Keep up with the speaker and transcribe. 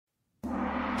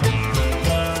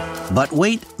But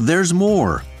wait, there's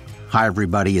more. Hi,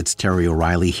 everybody. It's Terry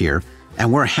O'Reilly here,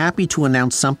 and we're happy to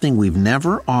announce something we've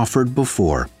never offered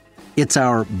before. It's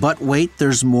our But Wait,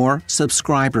 There's More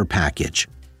subscriber package.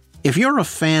 If you're a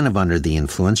fan of Under the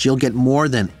Influence, you'll get more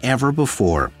than ever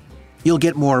before. You'll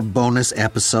get more bonus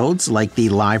episodes like the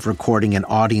live recording and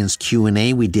audience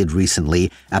Q&A we did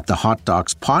recently at the Hot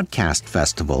Docs Podcast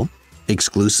Festival,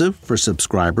 exclusive for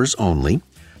subscribers only.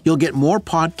 You'll get more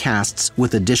podcasts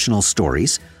with additional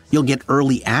stories. You'll get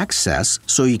early access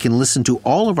so you can listen to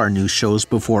all of our new shows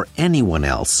before anyone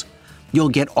else. You'll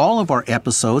get all of our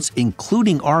episodes,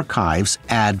 including archives,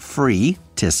 ad-free.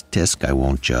 Tisk, tisk, I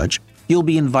won't judge. You'll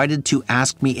be invited to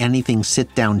Ask Me Anything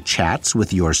sit-down chats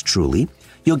with yours truly.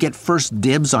 You'll get first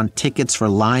dibs on tickets for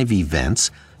live events.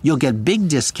 You'll get big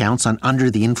discounts on Under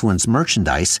the Influence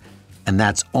merchandise. And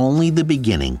that's only the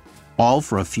beginning, all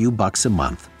for a few bucks a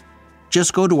month.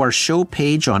 Just go to our show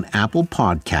page on Apple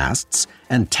Podcasts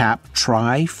and tap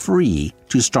Try Free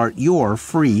to start your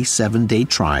free 7-day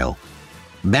trial.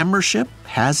 Membership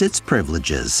has its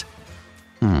privileges.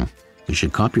 You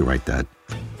should copyright that.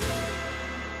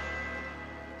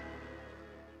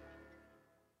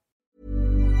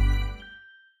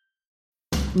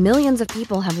 Millions of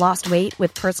people have lost weight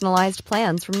with personalized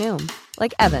plans from Noom.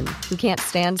 Like Evan, who can't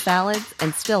stand salads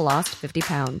and still lost 50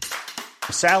 pounds.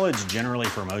 Salads generally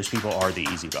for most people are the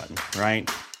easy button, right?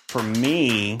 For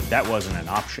me, that wasn't an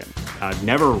option. I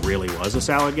never really was a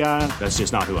salad guy. That's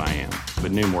just not who I am.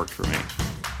 But Noom worked for me.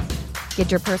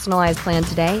 Get your personalized plan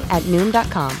today at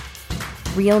Noom.com.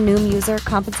 Real Noom user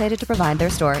compensated to provide their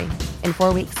story. In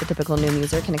 4 weeks, the typical Noom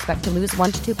user can expect to lose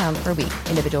 1 to 2 pounds per week.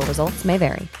 Individual results may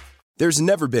vary. There's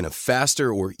never been a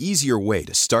faster or easier way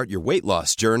to start your weight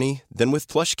loss journey than with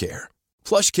PlushCare.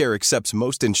 PlushCare accepts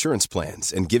most insurance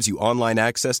plans and gives you online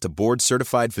access to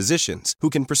board-certified physicians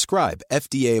who can prescribe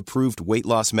FDA-approved weight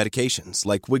loss medications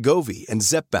like Wegovy and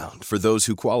Zepbound for those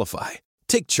who qualify.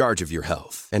 Take charge of your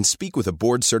health and speak with a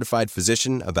board-certified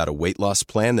physician about a weight loss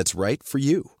plan that's right for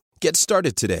you. Get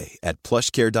started today at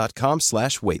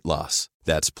plushcare.com/weight loss.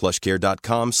 That's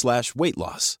plushcare.com/weight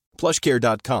loss.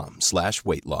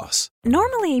 plushcare.com/weight loss.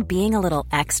 Normally, being a little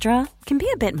extra can be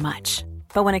a bit much.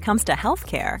 But when it comes to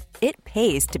healthcare, it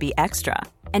pays to be extra.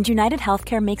 And United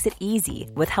Healthcare makes it easy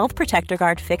with Health Protector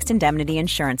Guard fixed indemnity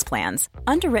insurance plans.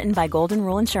 Underwritten by Golden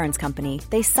Rule Insurance Company,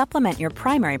 they supplement your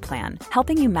primary plan,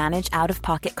 helping you manage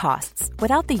out-of-pocket costs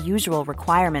without the usual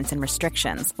requirements and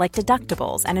restrictions like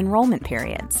deductibles and enrollment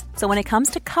periods. So when it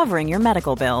comes to covering your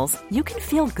medical bills, you can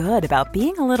feel good about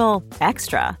being a little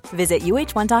extra. Visit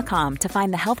UH1.com to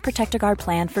find the Health Protector Guard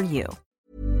plan for you.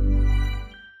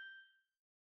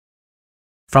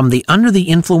 From the Under the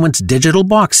Influence digital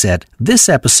box set, this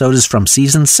episode is from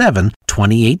Season 7,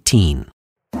 2018.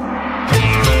 You're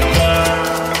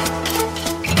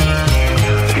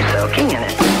soaking in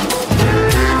it.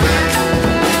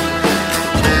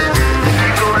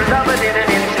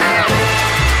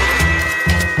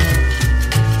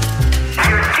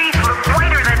 Your teeth look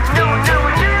whiter than new.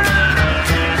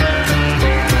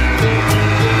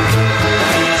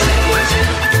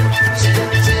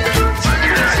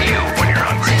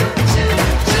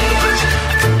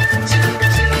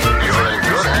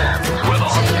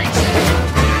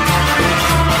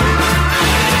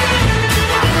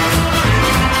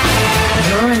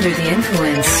 Under the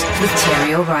Influence with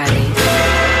Terry O'Reilly.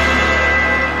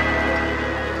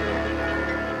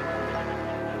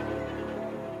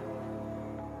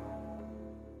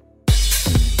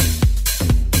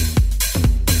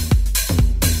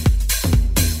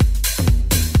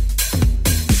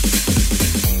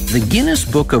 The Guinness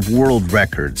Book of World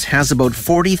Records has about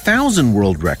 40,000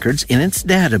 world records in its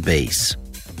database.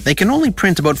 They can only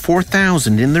print about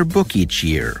 4,000 in their book each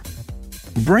year.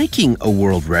 Breaking a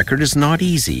world record is not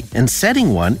easy, and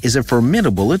setting one is a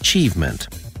formidable achievement.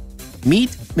 Meet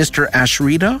Mr.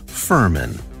 Ashrita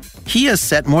Furman. He has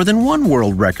set more than one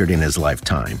world record in his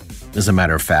lifetime. As a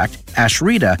matter of fact,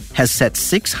 Ashrita has set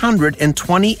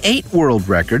 628 world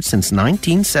records since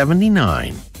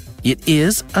 1979. It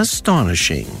is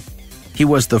astonishing. He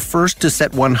was the first to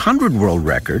set 100 world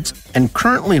records and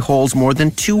currently holds more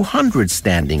than 200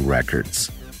 standing records.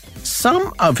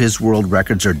 Some of his world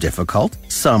records are difficult,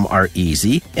 some are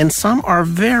easy, and some are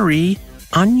very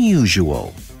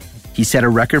unusual. He set a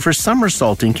record for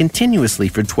somersaulting continuously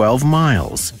for 12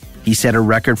 miles. He set a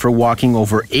record for walking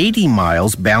over 80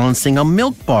 miles balancing a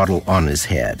milk bottle on his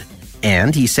head.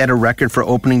 And he set a record for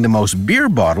opening the most beer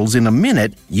bottles in a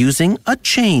minute using a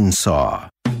chainsaw.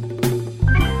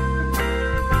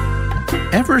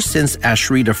 Ever since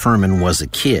Ashrita Furman was a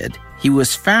kid, he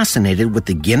was fascinated with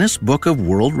the Guinness Book of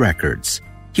World Records.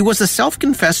 He was a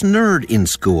self-confessed nerd in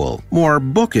school, more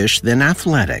bookish than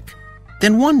athletic.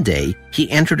 Then one day, he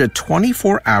entered a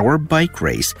 24-hour bike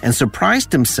race and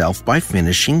surprised himself by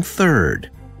finishing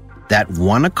third. That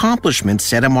one accomplishment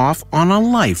set him off on a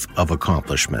life of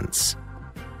accomplishments.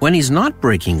 When he's not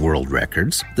breaking world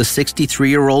records, the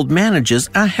 63-year-old manages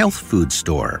a health food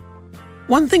store.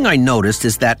 One thing I noticed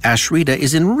is that Ashrita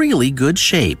is in really good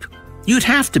shape. You'd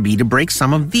have to be to break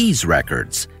some of these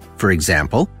records. For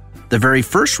example, the very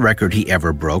first record he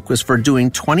ever broke was for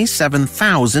doing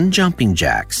 27,000 jumping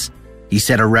jacks. He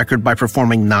set a record by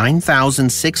performing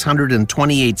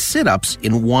 9,628 sit-ups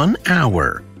in 1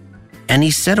 hour. And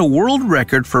he set a world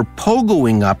record for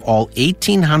pogoing up all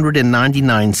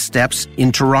 1,899 steps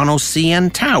in Toronto's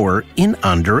CN Tower in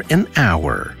under an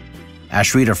hour.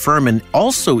 Ashrita Furman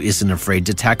also isn't afraid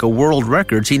to tackle world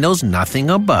records he knows nothing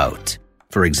about.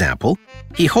 For example,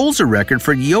 he holds a record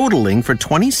for yodeling for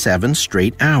 27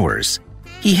 straight hours.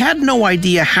 He had no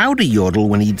idea how to yodel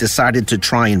when he decided to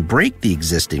try and break the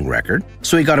existing record,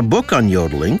 so he got a book on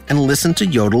yodeling and listened to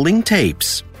yodeling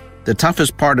tapes. The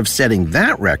toughest part of setting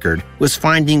that record was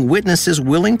finding witnesses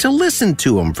willing to listen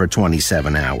to him for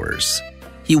 27 hours.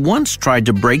 He once tried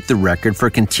to break the record for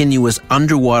continuous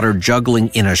underwater juggling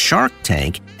in a shark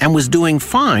tank and was doing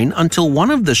fine until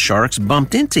one of the sharks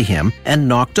bumped into him and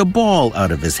knocked a ball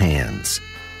out of his hands.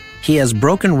 He has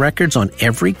broken records on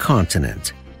every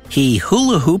continent. He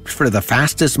hula hooped for the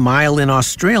fastest mile in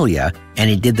Australia, and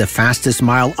he did the fastest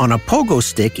mile on a pogo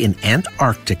stick in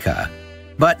Antarctica.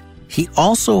 But he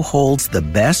also holds the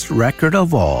best record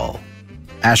of all.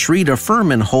 Ashrita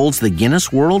Furman holds the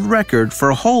Guinness World Record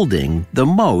for holding the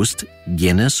most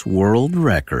Guinness World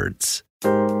Records.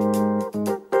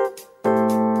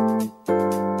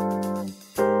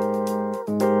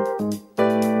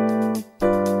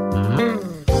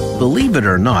 Believe it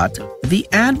or not, the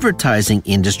advertising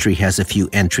industry has a few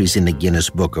entries in the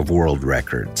Guinness Book of World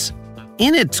Records.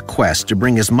 In its quest to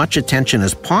bring as much attention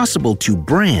as possible to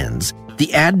brands,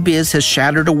 the ad biz has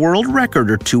shattered a world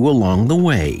record or two along the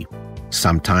way.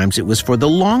 Sometimes it was for the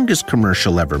longest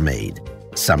commercial ever made.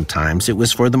 Sometimes it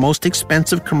was for the most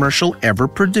expensive commercial ever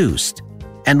produced.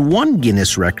 And one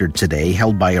Guinness record today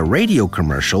held by a radio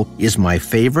commercial is my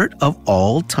favorite of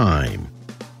all time.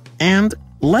 And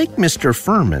like Mr.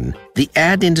 Furman, the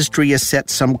ad industry has set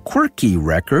some quirky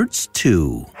records,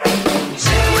 too.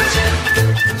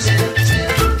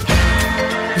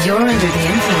 You're under the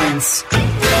influence.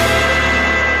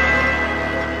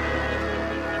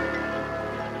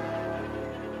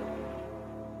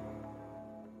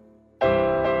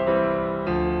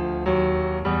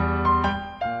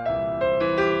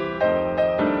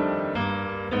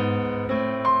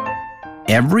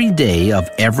 Every day of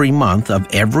every month of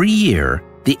every year,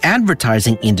 the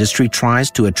advertising industry tries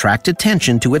to attract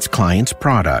attention to its clients'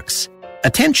 products.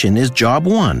 Attention is job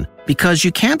one, because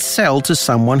you can't sell to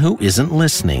someone who isn't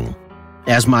listening.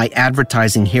 As my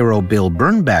advertising hero Bill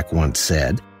Bernbach once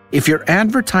said, if your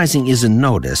advertising isn't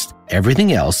noticed,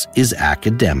 everything else is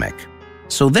academic.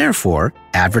 So therefore,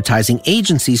 advertising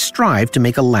agencies strive to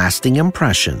make a lasting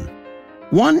impression.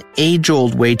 One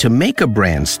age-old way to make a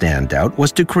brand stand out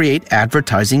was to create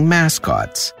advertising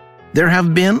mascots. There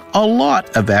have been a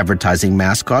lot of advertising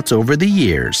mascots over the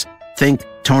years. Think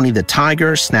Tony the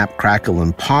Tiger, Snap, Crackle,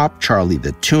 and Pop, Charlie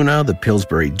the Tuna, the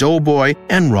Pillsbury Doughboy,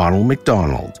 and Ronald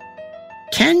McDonald.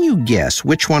 Can you guess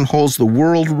which one holds the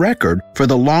world record for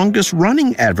the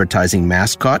longest-running advertising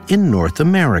mascot in North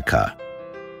America?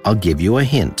 I'll give you a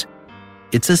hint.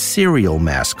 It's a cereal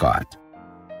mascot.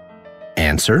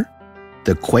 Answer: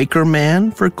 the Quaker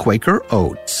Man for Quaker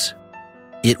Oats.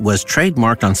 It was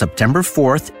trademarked on September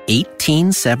 4th,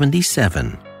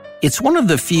 1877. It's one of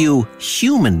the few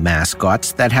human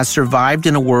mascots that has survived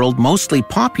in a world mostly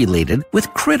populated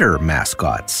with critter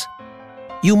mascots.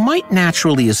 You might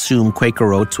naturally assume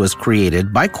Quaker Oats was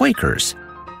created by Quakers.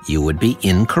 You would be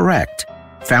incorrect.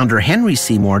 Founder Henry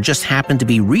Seymour just happened to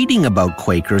be reading about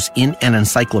Quakers in an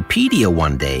encyclopedia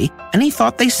one day, and he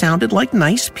thought they sounded like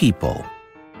nice people.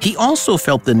 He also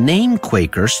felt the name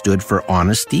Quaker stood for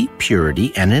honesty,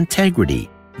 purity, and integrity,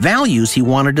 values he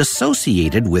wanted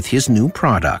associated with his new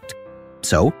product.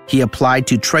 So he applied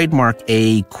to trademark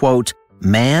a, quote,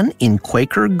 man in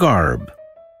Quaker garb.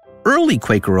 Early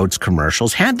Quaker Oats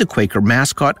commercials had the Quaker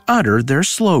mascot utter their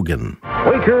slogan.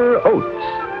 Quaker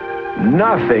Oats.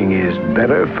 Nothing is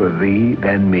better for thee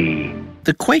than me.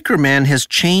 The Quaker Man has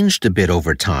changed a bit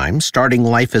over time, starting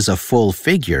life as a full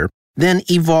figure, then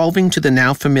evolving to the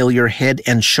now familiar head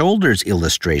and shoulders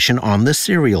illustration on the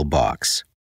cereal box.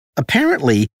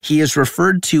 Apparently, he is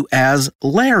referred to as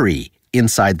Larry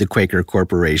inside the Quaker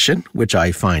Corporation, which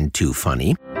I find too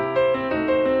funny.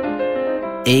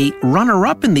 A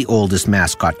runner-up in the oldest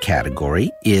mascot category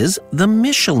is the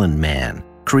Michelin Man,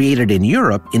 created in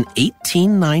Europe in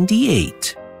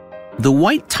 1898. The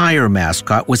white tire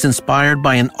mascot was inspired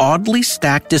by an oddly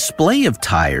stacked display of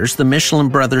tires the Michelin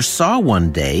brothers saw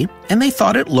one day, and they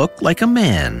thought it looked like a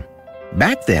man.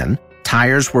 Back then,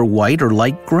 tires were white or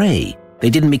light gray. They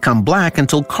didn't become black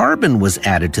until carbon was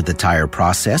added to the tire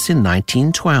process in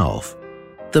 1912.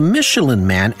 The Michelin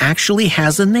Man actually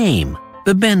has a name,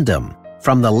 Bibendum,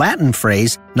 from the Latin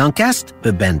phrase Nunc est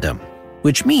bibendum,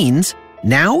 which means,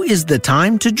 now is the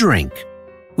time to drink,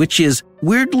 which is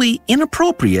weirdly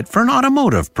inappropriate for an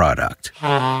automotive product.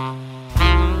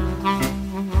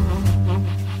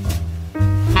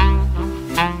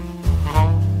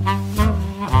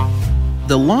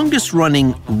 The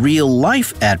longest-running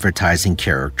real-life advertising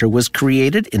character was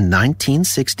created in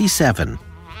 1967.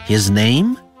 His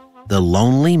name? The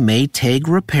Lonely Maytag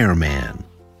Repairman.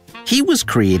 He was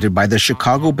created by the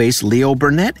Chicago-based Leo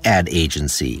Burnett ad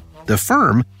agency, the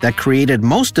firm that created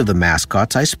most of the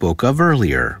mascots I spoke of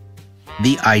earlier.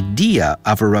 The idea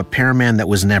of a repairman that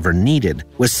was never needed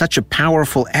was such a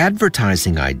powerful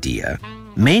advertising idea,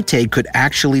 Maytag could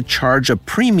actually charge a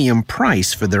premium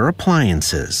price for their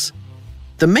appliances.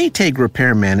 The Maytag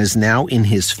Repairman is now in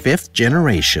his 5th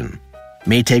generation.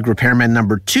 Maytag Repairman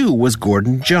number 2 was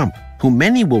Gordon Jump, who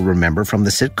many will remember from the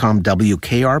sitcom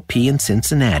WKRP in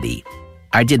Cincinnati.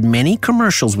 I did many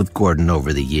commercials with Gordon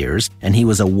over the years, and he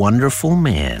was a wonderful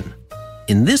man.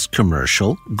 In this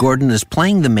commercial, Gordon is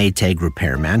playing the Maytag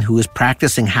Repairman who is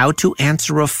practicing how to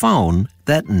answer a phone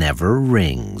that never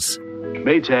rings.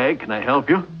 Maytag, can I help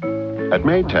you? At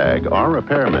Maytag, our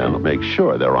repairmen make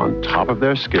sure they're on top of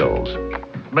their skills.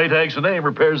 Maytag's the name,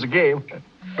 repairs the game.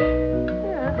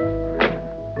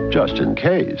 Just in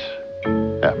case.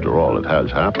 After all, it has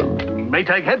happened.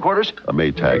 Maytag headquarters. A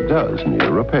Maytag does need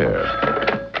a repair.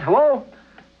 Hello?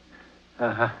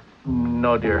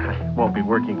 No, dear. I won't be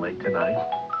working late tonight.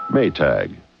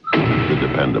 Maytag. The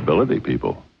dependability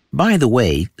people. By the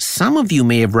way, some of you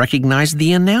may have recognized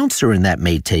the announcer in that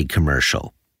Maytag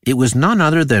commercial. It was none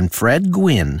other than Fred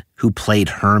Gwynne, who played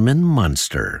Herman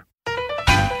Munster.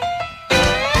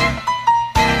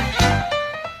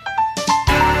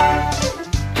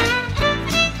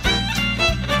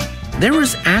 There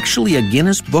is actually a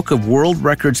Guinness Book of World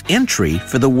Records entry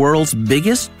for the world's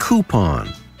biggest coupon.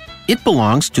 It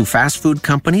belongs to fast food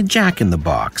company Jack in the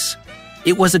Box.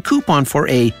 It was a coupon for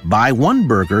a buy one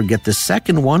burger, get the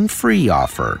second one free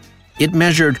offer. It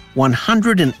measured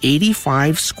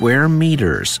 185 square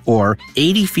meters, or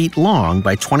 80 feet long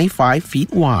by 25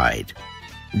 feet wide.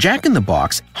 Jack in the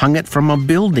Box hung it from a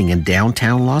building in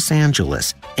downtown Los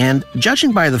Angeles, and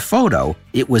judging by the photo,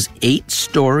 it was 8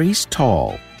 stories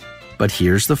tall. But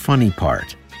here's the funny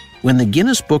part. When the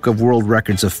Guinness Book of World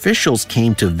Records officials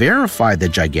came to verify the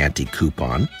gigantic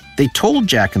coupon, they told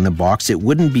Jack in the Box it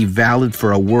wouldn't be valid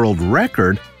for a world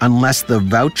record unless the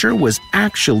voucher was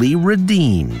actually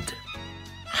redeemed.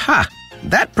 Ha!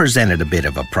 That presented a bit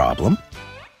of a problem.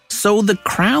 So the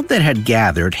crowd that had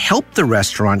gathered helped the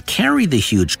restaurant carry the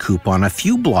huge coupon a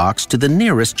few blocks to the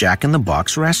nearest Jack in the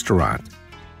Box restaurant.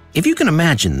 If you can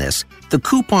imagine this, the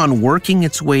coupon working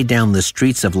its way down the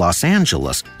streets of Los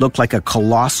Angeles looked like a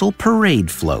colossal parade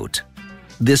float.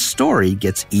 This story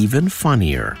gets even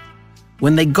funnier.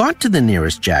 When they got to the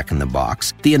nearest Jack in the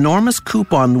Box, the enormous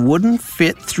coupon wouldn't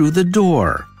fit through the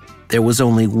door. There was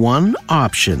only one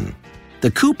option.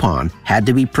 The coupon had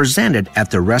to be presented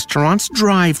at the restaurant's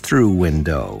drive-thru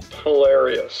window.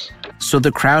 Hilarious. So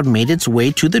the crowd made its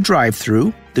way to the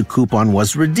drive-thru, the coupon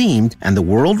was redeemed, and the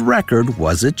world record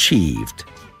was achieved.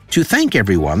 To thank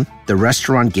everyone, the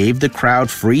restaurant gave the crowd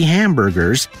free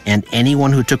hamburgers, and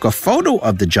anyone who took a photo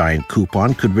of the giant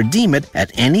coupon could redeem it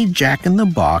at any Jack in the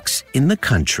Box in the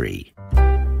country.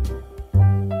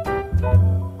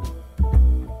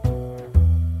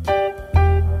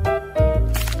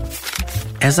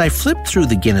 As I flipped through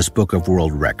the Guinness Book of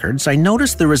World Records, I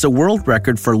noticed there is a world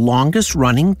record for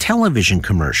longest-running television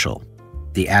commercial.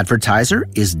 The advertiser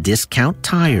is Discount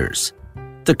Tires.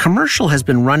 The commercial has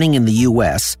been running in the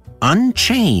U.S.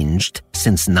 unchanged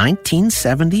since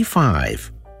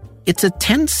 1975. It's a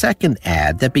 10-second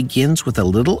ad that begins with a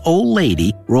little old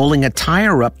lady rolling a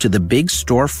tire up to the big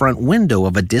storefront window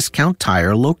of a Discount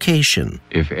Tire location.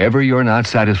 If ever you're not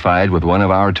satisfied with one of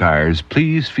our tires,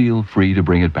 please feel free to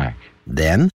bring it back.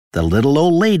 Then, the little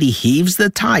old lady heaves the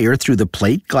tire through the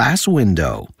plate glass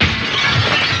window.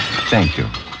 Thank you.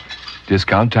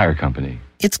 Discount Tire Company.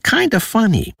 It's kind of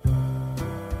funny.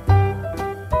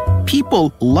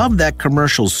 People love that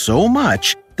commercial so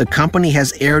much, the company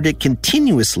has aired it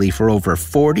continuously for over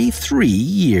 43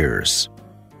 years.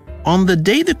 On the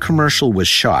day the commercial was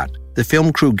shot, the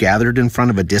film crew gathered in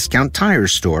front of a discount tire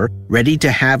store, ready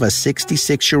to have a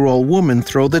 66-year-old woman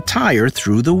throw the tire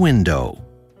through the window.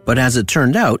 But as it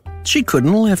turned out, she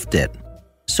couldn't lift it.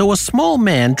 So a small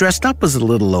man dressed up as a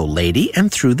little old lady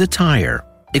and threw the tire,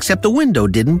 except the window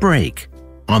didn't break.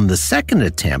 On the second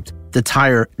attempt, the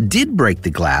tire did break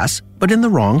the glass, but in the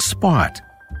wrong spot.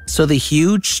 So the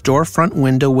huge storefront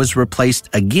window was replaced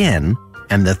again,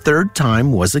 and the third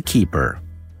time was a keeper.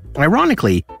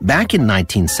 Ironically, back in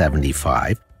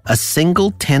 1975, a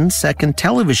single 10-second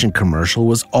television commercial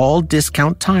was all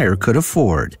Discount Tire could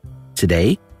afford.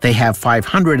 Today, they have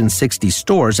 560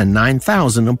 stores and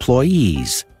 9,000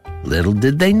 employees. Little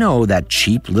did they know that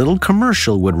cheap little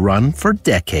commercial would run for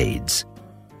decades.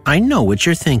 I know what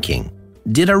you're thinking.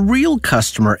 Did a real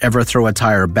customer ever throw a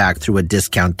tire back through a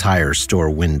Discount Tire store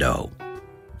window?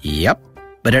 Yep,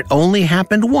 but it only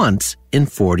happened once in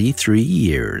 43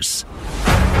 years.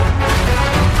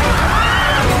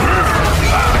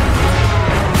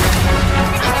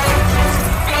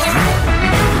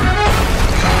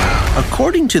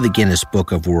 According to the Guinness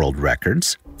Book of World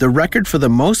Records, the record for the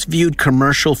most viewed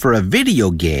commercial for a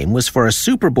video game was for a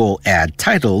Super Bowl ad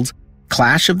titled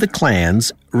Clash of the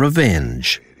Clans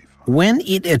Revenge. When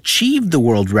it achieved the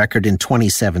world record in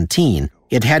 2017,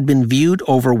 it had been viewed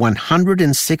over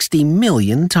 160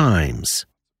 million times.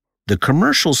 The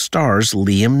commercial stars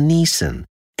Liam Neeson,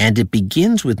 and it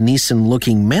begins with Neeson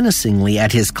looking menacingly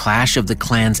at his Clash of the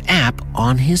Clans app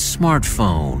on his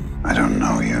smartphone. I don't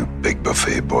know you, Big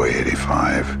Buffet Boy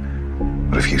 85,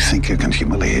 but if you think you can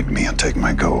humiliate me and take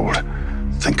my gold,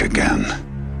 think again.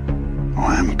 Oh,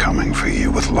 I'm coming for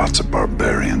you with lots of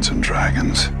barbarians and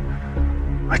dragons.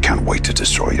 I can't wait to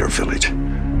destroy your village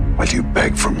while you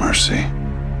beg for mercy,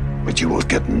 but you will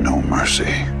get no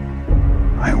mercy.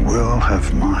 I will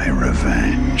have my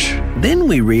revenge. Then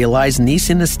we realize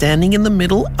Neeson is standing in the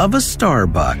middle of a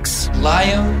Starbucks.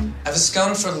 Liam? Have a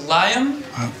scone for Liam?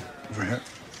 Over here.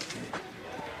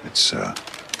 It's,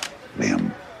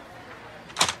 Liam.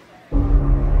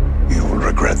 You will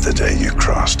regret the day you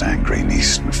crossed Angry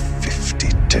Neeson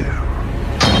 52.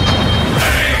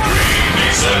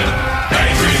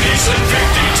 Angry Neeson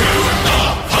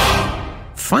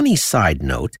 52. Funny side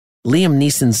note, Liam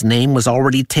Neeson's name was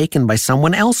already taken by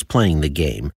someone else playing the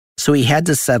game, so he had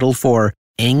to settle for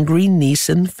Angry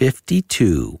Neeson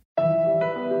 52.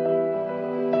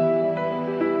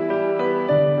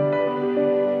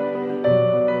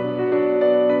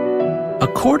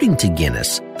 According to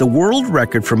Guinness, the world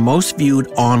record for most viewed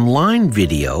online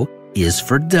video is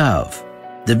for Dove.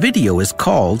 The video is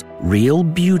called Real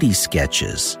Beauty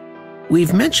Sketches.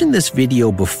 We've mentioned this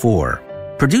video before.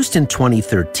 Produced in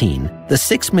 2013, the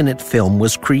 6-minute film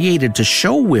was created to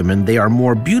show women they are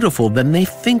more beautiful than they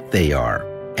think they are.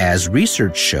 As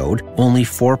research showed, only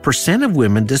 4% of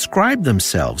women describe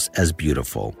themselves as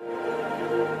beautiful.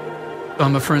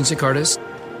 I'm a forensic artist.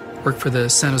 Worked for the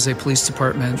San Jose Police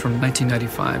Department from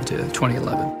 1995 to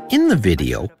 2011. In the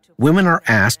video, women are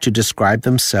asked to describe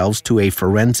themselves to a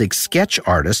forensic sketch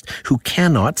artist who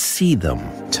cannot see them.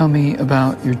 Tell me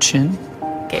about your chin.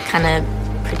 It kind of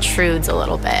protrudes a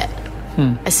little bit,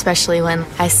 especially when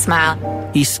I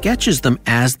smile. He sketches them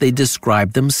as they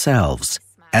describe themselves,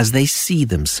 as they see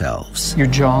themselves. Your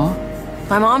jaw?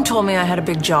 My mom told me I had a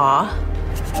big jaw.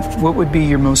 What would be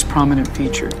your most prominent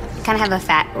feature? Kind of have a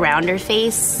fat, rounder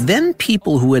face. Then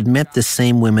people who had met the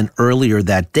same women earlier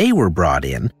that day were brought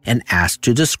in and asked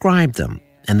to describe them.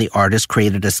 And the artist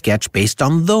created a sketch based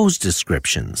on those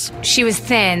descriptions. She was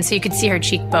thin, so you could see her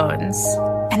cheekbones.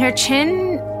 And her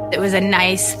chin, it was a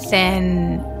nice,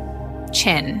 thin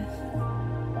chin.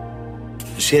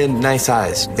 She had nice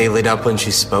eyes. They lit up when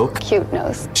she spoke. Cute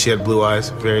nose. She had blue eyes,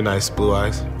 very nice blue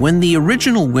eyes. When the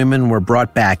original women were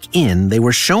brought back in, they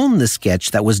were shown the sketch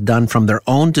that was done from their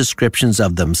own descriptions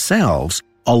of themselves,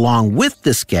 along with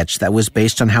the sketch that was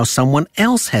based on how someone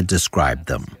else had described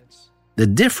them. The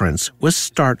difference was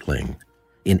startling.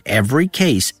 In every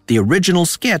case, the original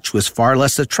sketch was far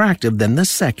less attractive than the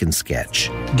second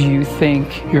sketch. Do you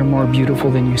think you're more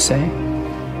beautiful than you say?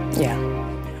 Yeah.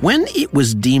 When it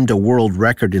was deemed a world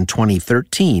record in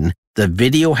 2013, the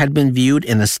video had been viewed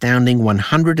an astounding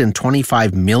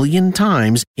 125 million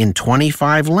times in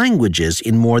 25 languages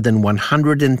in more than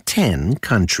 110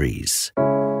 countries.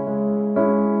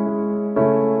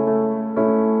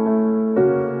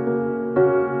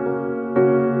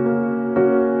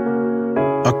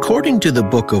 According to the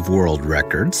Book of World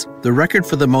Records, the record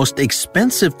for the most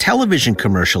expensive television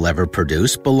commercial ever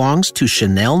produced belongs to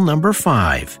Chanel No.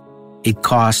 5. It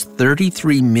cost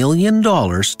 $33 million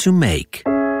to make.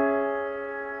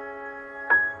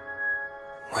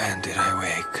 When did I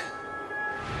wake?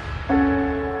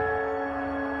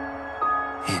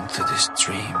 into this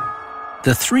dream.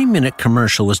 The 3-minute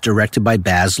commercial was directed by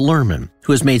Baz Luhrmann,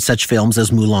 who has made such films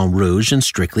as Moulin Rouge and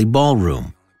Strictly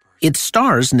Ballroom. It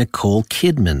stars Nicole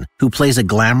Kidman, who plays a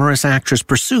glamorous actress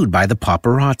pursued by the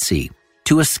paparazzi.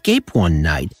 To escape one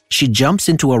night, she jumps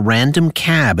into a random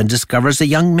cab and discovers a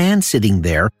young man sitting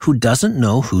there who doesn't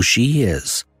know who she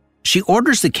is. She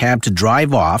orders the cab to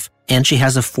drive off, and she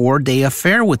has a 4-day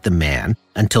affair with the man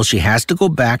until she has to go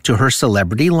back to her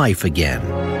celebrity life again.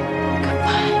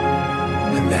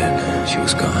 And then she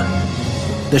was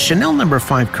gone. The Chanel No.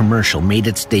 5 commercial made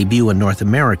its debut in North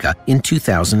America in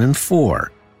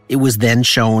 2004. It was then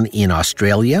shown in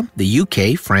Australia, the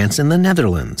UK, France, and the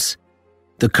Netherlands.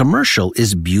 The commercial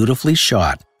is beautifully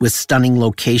shot, with stunning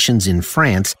locations in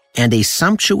France and a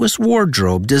sumptuous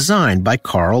wardrobe designed by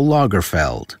Karl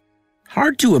Lagerfeld.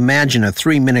 Hard to imagine a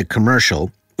 3-minute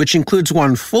commercial, which includes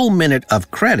 1 full minute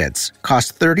of credits,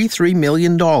 cost $33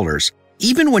 million,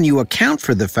 even when you account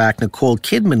for the fact Nicole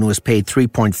Kidman was paid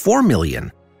 $3.4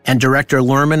 million, and director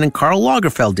Luhrmann and Karl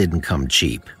Lagerfeld didn't come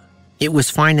cheap. It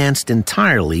was financed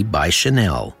entirely by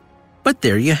Chanel. But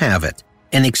there you have it,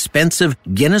 an expensive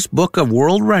Guinness Book of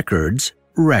World Records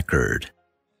record.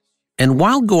 And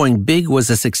while going big was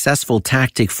a successful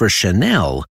tactic for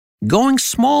Chanel, going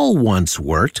small once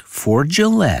worked for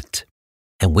Gillette.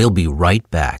 And we'll be right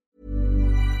back.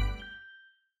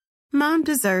 Mom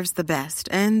deserves the best,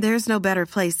 and there's no better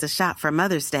place to shop for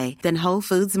Mother's Day than Whole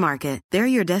Foods Market. They're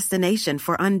your destination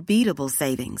for unbeatable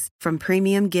savings, from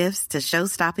premium gifts to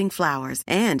show-stopping flowers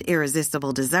and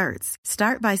irresistible desserts.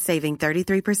 Start by saving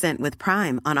 33% with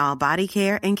Prime on all body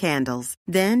care and candles.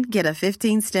 Then get a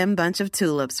 15-stem bunch of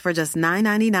tulips for just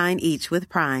 $9.99 each with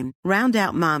Prime. Round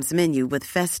out Mom's menu with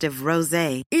festive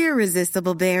rosé,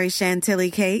 irresistible berry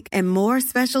chantilly cake, and more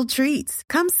special treats.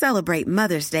 Come celebrate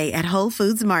Mother's Day at Whole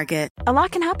Foods Market. A lot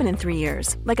can happen in 3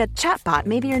 years, like a chatbot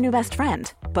may be your new best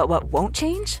friend. But what won't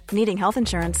change? Needing health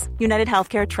insurance. United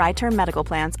Healthcare Tri-Term Medical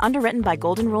Plans, underwritten by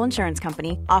Golden Rule Insurance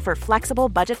Company, offer flexible,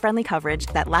 budget-friendly coverage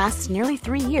that lasts nearly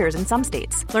 3 years in some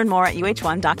states. Learn more at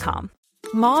uh1.com.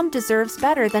 Mom deserves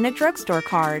better than a drugstore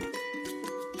card.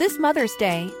 This Mother's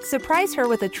Day, surprise her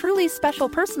with a truly special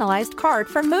personalized card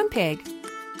from Moonpig.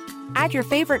 Add your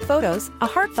favorite photos, a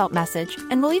heartfelt message,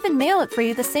 and we'll even mail it for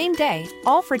you the same day,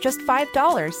 all for just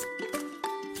 $5.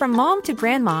 From mom to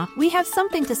grandma, we have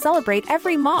something to celebrate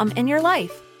every mom in your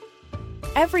life.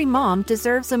 Every mom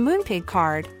deserves a Moonpig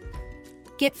card.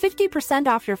 Get 50%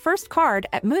 off your first card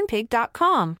at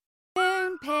Moonpig.com.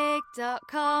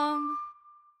 Moonpig.com.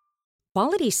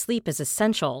 Quality sleep is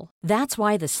essential. That's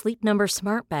why the Sleep Number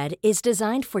Smart Bed is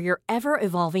designed for your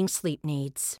ever-evolving sleep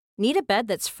needs. Need a bed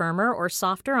that's firmer or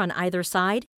softer on either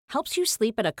side? Helps you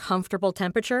sleep at a comfortable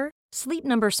temperature? Sleep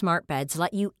Number Smart Beds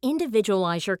let you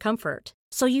individualize your comfort,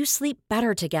 so you sleep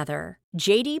better together.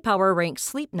 J.D. Power ranks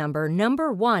Sleep Number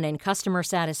 #1 in customer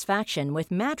satisfaction with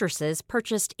mattresses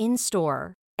purchased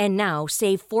in-store. And now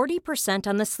save 40%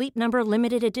 on the Sleep Number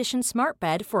Limited Edition Smart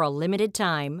Bed for a limited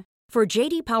time. For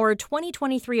J.D. Power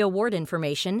 2023 award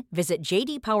information, visit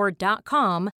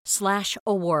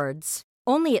jdpower.com/awards.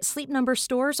 Only at Sleep Number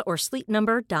stores or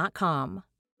sleepnumber.com.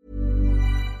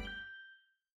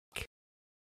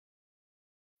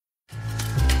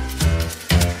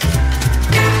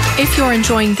 If you're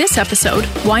enjoying this episode,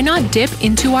 why not dip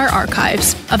into our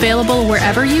archives, available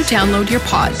wherever you download your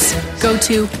pods. Go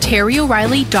to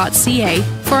terryoreilly.ca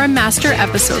for a master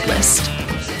episode list.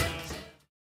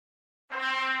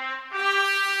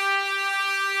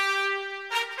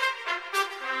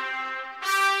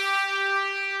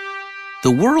 The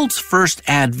world's first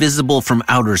ad visible from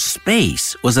outer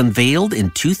space was unveiled in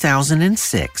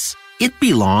 2006. It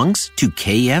belongs to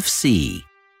KFC.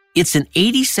 It's an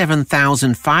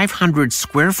 87,500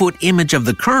 square foot image of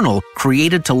the Colonel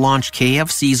created to launch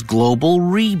KFC's global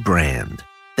rebrand.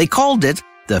 They called it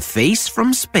the Face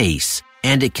from Space,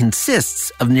 and it consists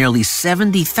of nearly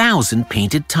 70,000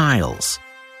 painted tiles.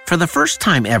 For the first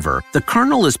time ever, the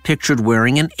Colonel is pictured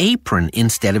wearing an apron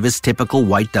instead of his typical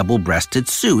white double-breasted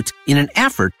suit in an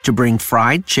effort to bring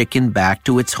fried chicken back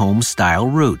to its home-style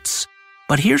roots.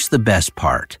 But here's the best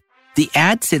part. The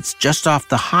ad sits just off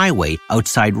the highway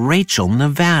outside Rachel,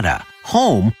 Nevada,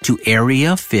 home to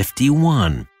Area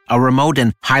 51, a remote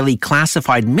and highly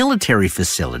classified military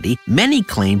facility many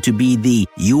claim to be the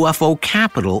UFO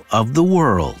capital of the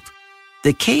world.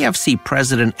 The KFC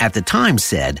president at the time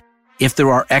said, "If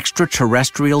there are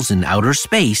extraterrestrials in outer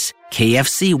space,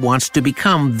 KFC wants to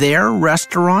become their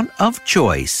restaurant of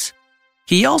choice."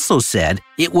 He also said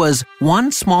it was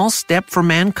one small step for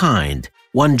mankind,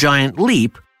 one giant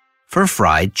leap for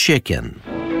fried chicken.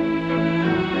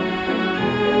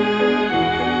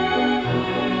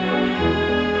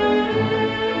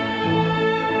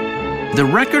 The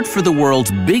record for the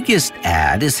world's biggest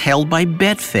ad is held by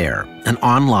Betfair, an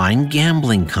online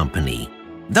gambling company.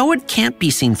 Though it can't be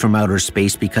seen from outer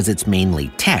space because it's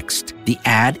mainly text, the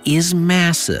ad is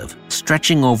massive,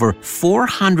 stretching over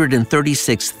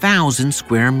 436,000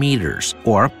 square meters,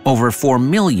 or over 4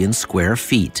 million square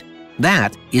feet.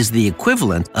 That is the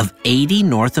equivalent of 80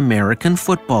 North American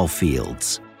football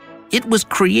fields. It was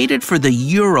created for the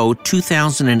Euro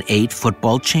 2008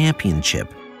 Football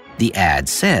Championship. The ad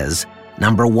says,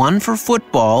 #1 for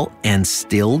football and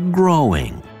still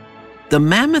growing. The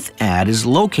mammoth ad is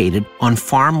located on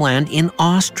farmland in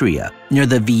Austria, near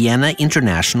the Vienna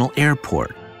International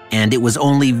Airport, and it was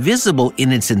only visible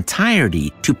in its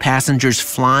entirety to passengers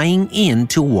flying in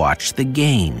to watch the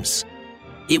games.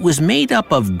 It was made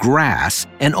up of grass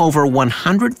and over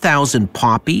 100,000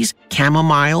 poppies,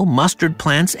 chamomile, mustard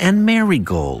plants, and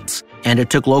marigolds, and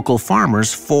it took local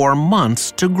farmers 4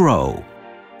 months to grow.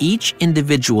 Each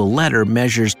individual letter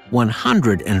measures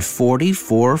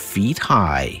 144 feet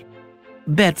high.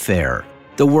 Betfair,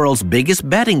 the world's biggest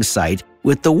betting site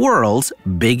with the world's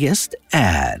biggest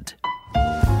ad.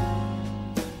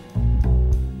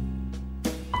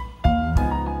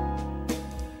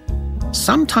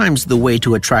 Sometimes the way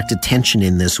to attract attention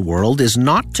in this world is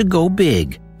not to go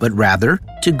big, but rather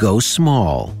to go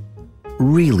small.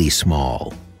 Really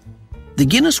small. The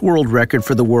Guinness World Record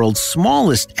for the world's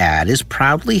smallest ad is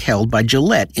proudly held by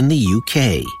Gillette in the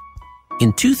UK.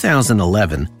 In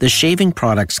 2011, the shaving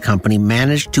products company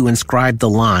managed to inscribe the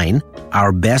line,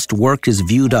 "Our best work is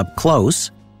viewed up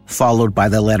close," followed by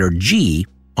the letter G,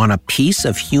 on a piece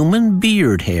of human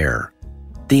beard hair.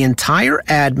 The entire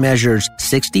ad measures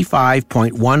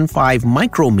 65.15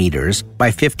 micrometers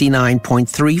by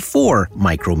 59.34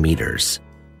 micrometers.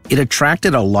 It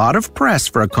attracted a lot of press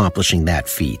for accomplishing that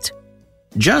feat.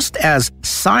 Just as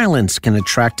silence can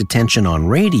attract attention on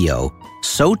radio,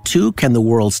 so too can the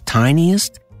world's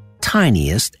tiniest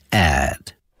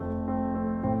ad.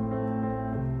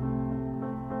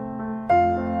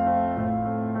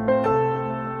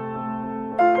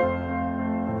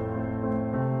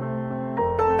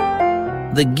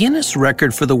 The Guinness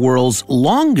record for the world's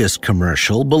longest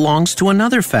commercial belongs to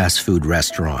another fast food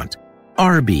restaurant,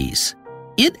 Arby's.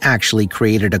 It actually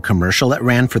created a commercial that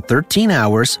ran for 13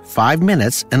 hours, 5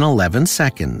 minutes, and 11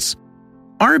 seconds.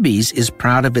 Arby's is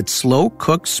proud of its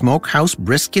slow-cooked smokehouse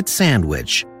brisket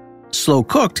sandwich.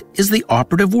 Slow-cooked is the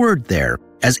operative word there,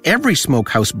 as every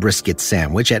smokehouse brisket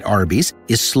sandwich at Arby's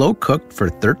is slow-cooked for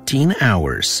 13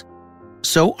 hours.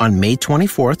 So on May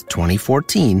 24th,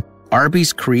 2014,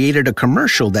 Arby's created a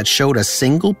commercial that showed a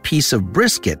single piece of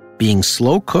brisket being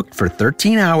slow-cooked for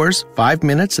 13 hours, 5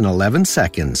 minutes, and 11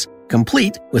 seconds,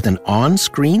 complete with an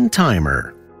on-screen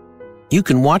timer. You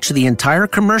can watch the entire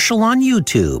commercial on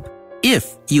YouTube,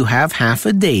 if you have half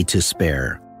a day to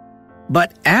spare.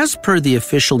 But as per the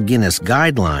official Guinness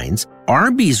guidelines,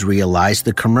 Arby's realized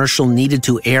the commercial needed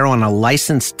to air on a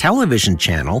licensed television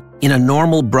channel in a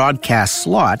normal broadcast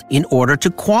slot in order to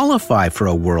qualify for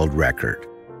a world record.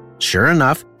 Sure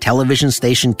enough, television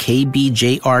station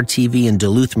KBJR-TV in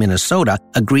Duluth, Minnesota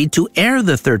agreed to air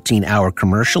the 13-hour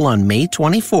commercial on May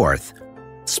 24th,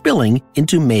 spilling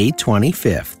into May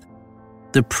 25th.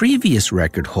 The previous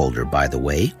record holder, by the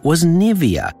way, was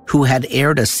Nivea, who had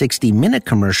aired a 60-minute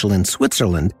commercial in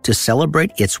Switzerland to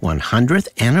celebrate its 100th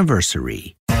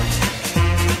anniversary.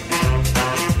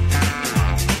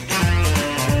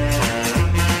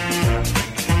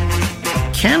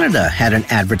 Canada had an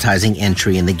advertising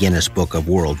entry in the Guinness Book of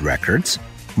World Records.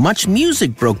 Much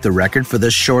Music broke the record for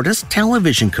the shortest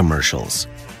television commercials.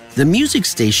 The music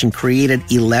station created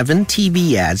 11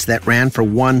 TV ads that ran for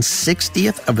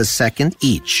 1/60th of a second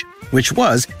each, which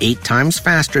was 8 times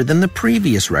faster than the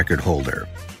previous record holder.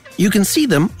 You can see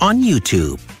them on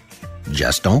YouTube.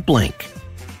 Just don't blink.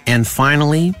 And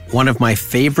finally, one of my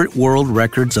favorite world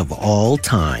records of all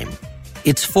time.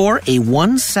 It's for a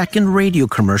 1-second radio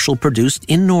commercial produced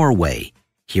in Norway.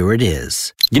 Here it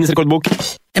is. Guinness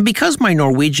Rekordbok. And because my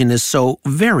Norwegian is so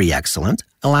very excellent,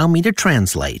 allow me to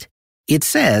translate. It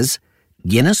says,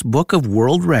 Guinness Book of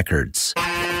World Records.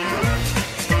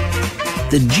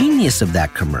 The genius of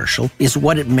that commercial is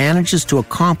what it manages to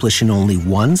accomplish in only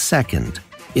 1 second.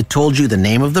 It told you the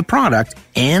name of the product,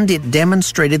 and it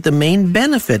demonstrated the main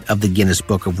benefit of the Guinness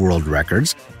Book of World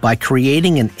Records by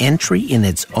creating an entry in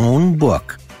its own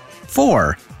book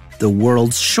for the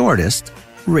world's shortest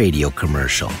radio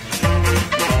commercial.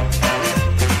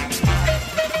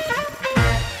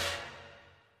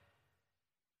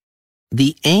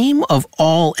 The aim of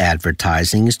all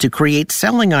advertising is to create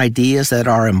selling ideas that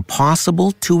are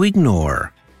impossible to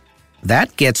ignore.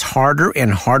 That gets harder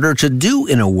and harder to do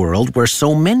in a world where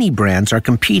so many brands are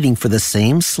competing for the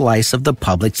same slice of the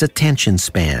public's attention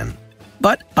span.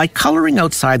 But by coloring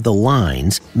outside the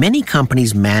lines, many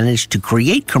companies manage to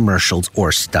create commercials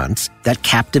or stunts that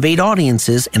captivate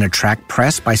audiences and attract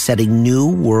press by setting new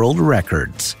world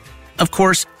records. Of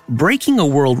course, breaking a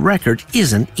world record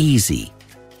isn't easy.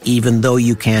 Even though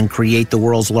you can create the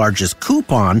world's largest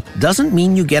coupon, doesn't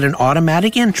mean you get an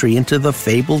automatic entry into the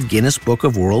fabled Guinness Book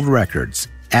of World Records,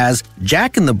 as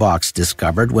Jack in the Box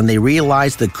discovered when they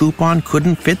realized the coupon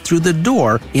couldn't fit through the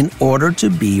door in order to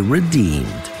be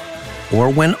redeemed. Or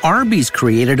when Arby's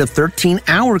created a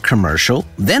 13-hour commercial,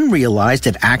 then realized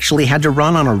it actually had to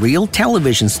run on a real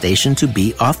television station to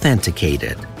be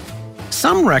authenticated.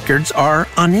 Some records are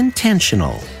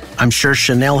unintentional. I'm sure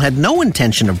Chanel had no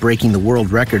intention of breaking the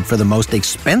world record for the most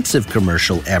expensive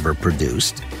commercial ever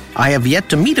produced. I have yet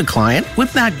to meet a client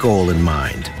with that goal in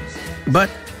mind. But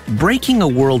breaking a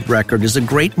world record is a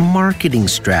great marketing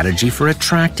strategy for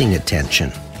attracting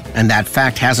attention. And that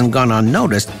fact hasn't gone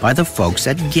unnoticed by the folks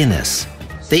at Guinness.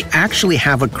 They actually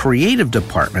have a creative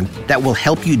department that will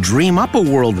help you dream up a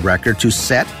world record to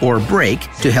set or break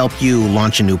to help you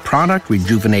launch a new product,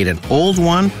 rejuvenate an old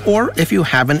one, or if you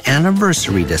have an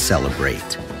anniversary to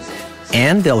celebrate.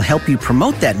 And they'll help you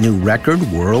promote that new record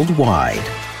worldwide.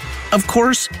 Of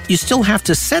course, you still have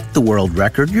to set the world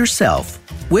record yourself,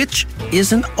 which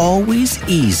isn't always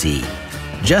easy.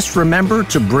 Just remember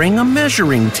to bring a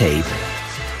measuring tape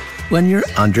when you're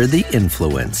under the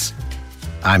influence.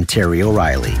 I'm Terry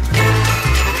O'Reilly.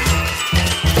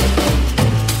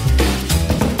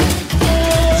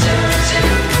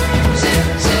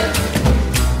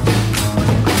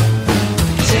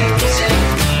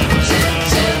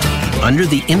 Under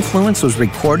the Influence was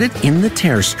recorded in the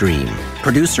Tear Stream.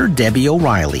 Producer Debbie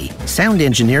O'Reilly. Sound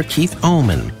engineer Keith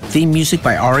Oman. Theme music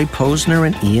by Ari Posner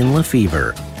and Ian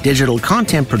Lefevre. Digital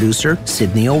content producer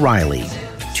Sydney O'Reilly.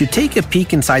 To take a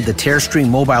peek inside the Tear Stream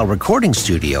mobile recording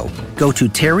studio, go to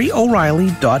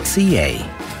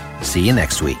terryoreilly.ca. See you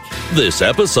next week. This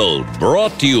episode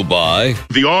brought to you by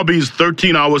the Arby's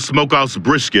 13-hour Smokehouse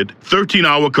Brisket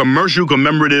 13-hour commercial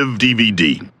commemorative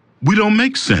DVD. We don't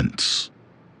make sense.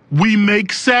 We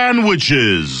make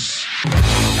sandwiches.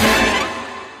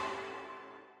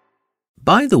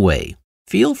 By the way,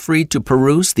 feel free to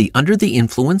peruse the Under the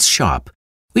Influence shop.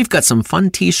 We've got some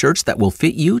fun t-shirts that will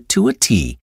fit you to a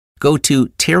T. Go to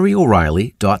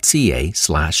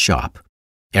terryoreilly.ca/shop.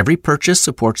 Every purchase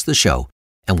supports the show,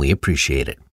 and we appreciate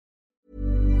it.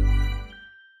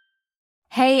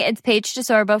 Hey, it's Paige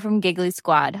DeSorbo from Giggly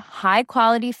Squad. High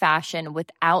quality fashion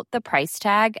without the price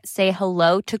tag. Say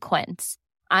hello to Quince.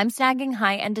 I'm snagging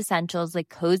high-end essentials like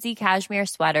cozy cashmere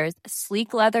sweaters,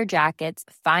 sleek leather jackets,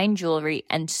 fine jewelry,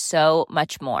 and so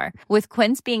much more. With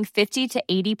Quince being 50 to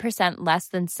 80% less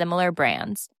than similar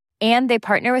brands. And they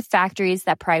partner with factories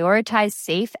that prioritize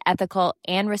safe, ethical,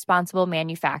 and responsible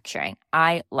manufacturing.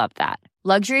 I love that.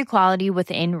 Luxury quality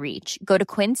within reach. Go to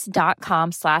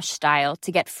quince.com/style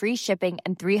to get free shipping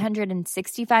and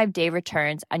 365-day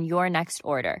returns on your next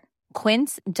order.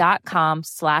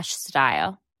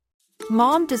 Quince.com/style.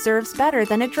 Mom deserves better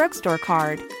than a drugstore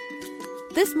card.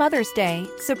 This Mother's Day,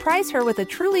 surprise her with a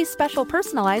truly special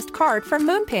personalized card from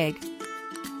Moonpig.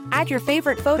 Add your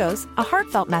favorite photos, a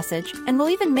heartfelt message, and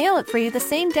we'll even mail it for you the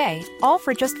same day, all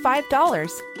for just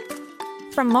 $5.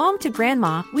 From mom to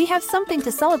grandma, we have something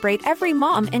to celebrate every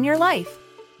mom in your life.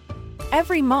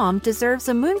 Every mom deserves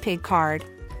a Moonpig card.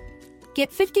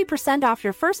 Get 50% off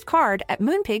your first card at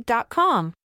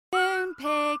Moonpig.com.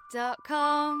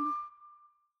 Moonpig.com.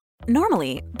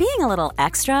 Normally, being a little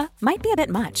extra might be a bit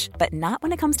much, but not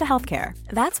when it comes to healthcare.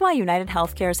 That's why United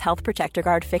Healthcare's Health Protector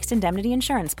Guard fixed indemnity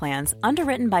insurance plans,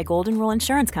 underwritten by Golden Rule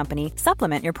Insurance Company,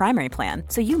 supplement your primary plan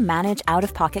so you manage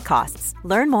out-of-pocket costs.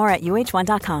 Learn more at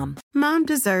uh1.com. Mom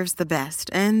deserves the best,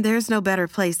 and there's no better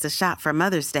place to shop for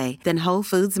Mother's Day than Whole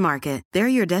Foods Market. They're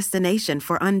your destination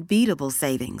for unbeatable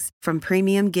savings, from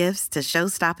premium gifts to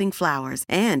show-stopping flowers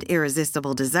and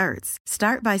irresistible desserts.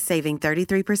 Start by saving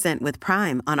 33% with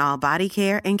Prime on all body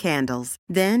care and candles.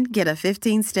 Then get a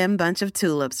 15-stem bunch of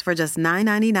tulips for just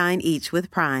 $9.99 each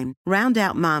with Prime. Round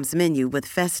out Mom's menu with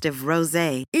festive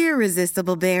rosé,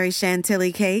 irresistible berry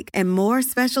chantilly cake, and more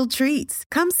special treats.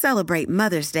 Come celebrate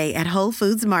Mother's Day at Whole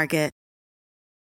Foods Market.